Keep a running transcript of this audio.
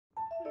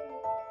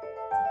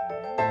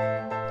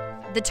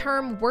The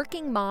term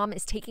working mom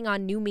is taking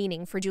on new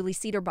meaning for Julie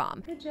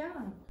Cedarbaum, Good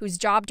job. Whose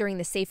job during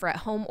the Safer at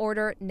Home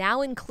order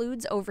now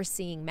includes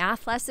overseeing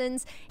math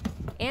lessons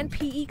and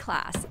PE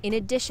class, in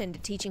addition to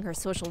teaching her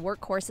social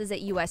work courses at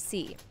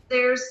USC.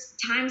 There's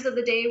times of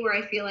the day where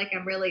I feel like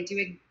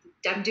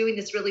I'm doing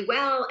this really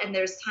well, and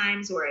there's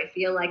times where I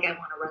feel like I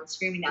want to run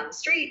screaming down the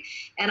street,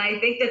 and I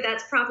think that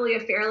that's probably a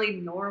fairly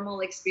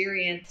normal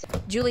experience.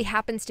 Julie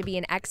happens to be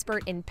an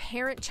expert in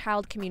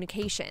parent-child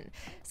communication,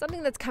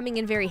 something that's coming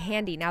in very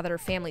handy now that her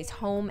family's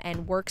home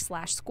and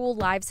work/school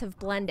lives have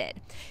blended.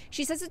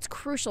 She says it's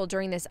crucial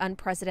during this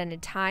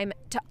unprecedented time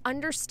to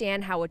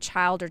understand how a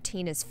child or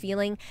teen is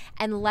feeling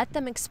and let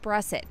them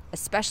express it,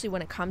 especially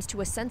when it comes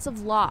to a sense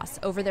of loss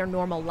over their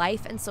normal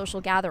life and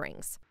social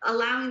gatherings.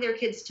 Allowing their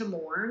kids to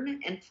mourn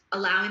and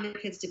allowing their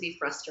kids to be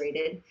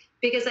frustrated,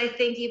 because I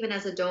think even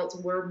as adults,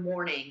 we're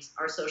mourning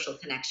our social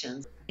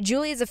connections.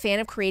 Julie is a fan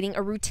of creating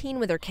a routine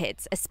with her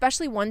kids,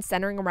 especially one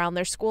centering around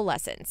their school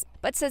lessons,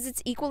 but says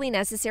it's equally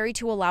necessary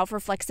to allow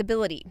for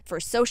flexibility, for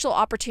social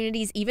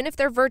opportunities even if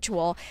they're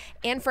virtual,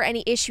 and for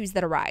any issues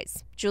that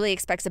arise. Julie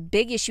expects a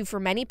big issue for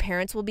many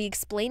parents will be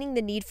explaining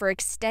the need for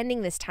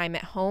extending this time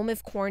at home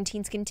if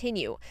quarantines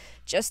continue,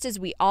 just as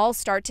we all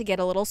start to get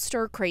a little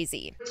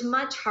stir-crazy. It's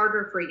much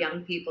harder for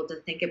young people to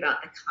think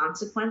about the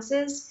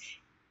consequences.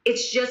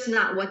 It's just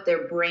not what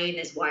their brain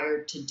is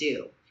wired to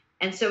do.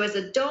 And so as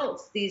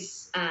adults,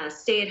 these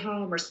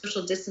stay-at-home or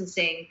social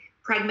distancing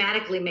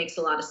pragmatically makes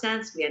a lot of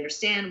sense. We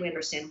understand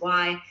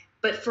why.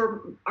 But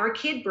for our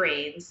kid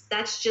brains,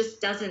 that's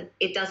just doesn't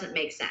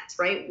make sense,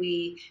 right?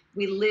 We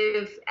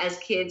live as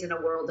kids in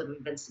a world of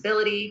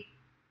invincibility.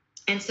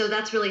 And so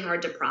that's really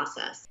hard to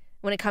process.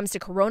 When it comes to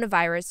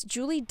coronavirus,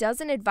 Julie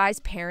doesn't advise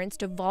parents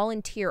to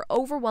volunteer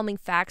overwhelming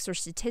facts or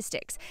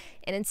statistics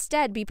and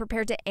instead be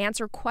prepared to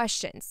answer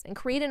questions and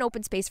create an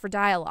open space for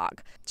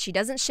dialogue. She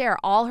doesn't share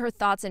all her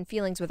thoughts and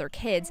feelings with her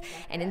kids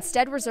and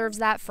instead reserves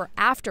that for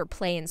after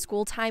play and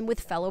school time with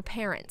fellow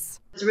parents.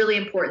 It's really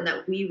important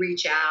that we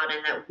reach out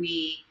and that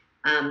we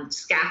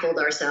scaffold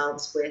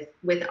ourselves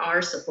with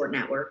our support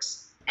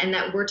networks, and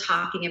that we're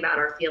talking about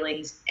our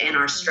feelings and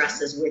our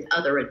stresses with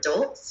other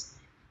adults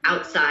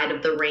outside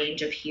of the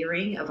range of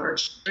hearing of our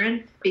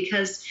children,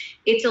 because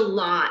it's a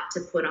lot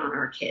to put on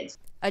our kids.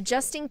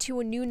 Adjusting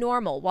to a new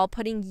normal while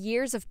putting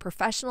years of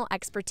professional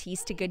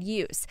expertise to good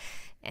use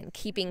and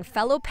keeping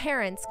fellow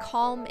parents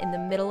calm in the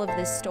middle of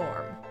this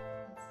storm.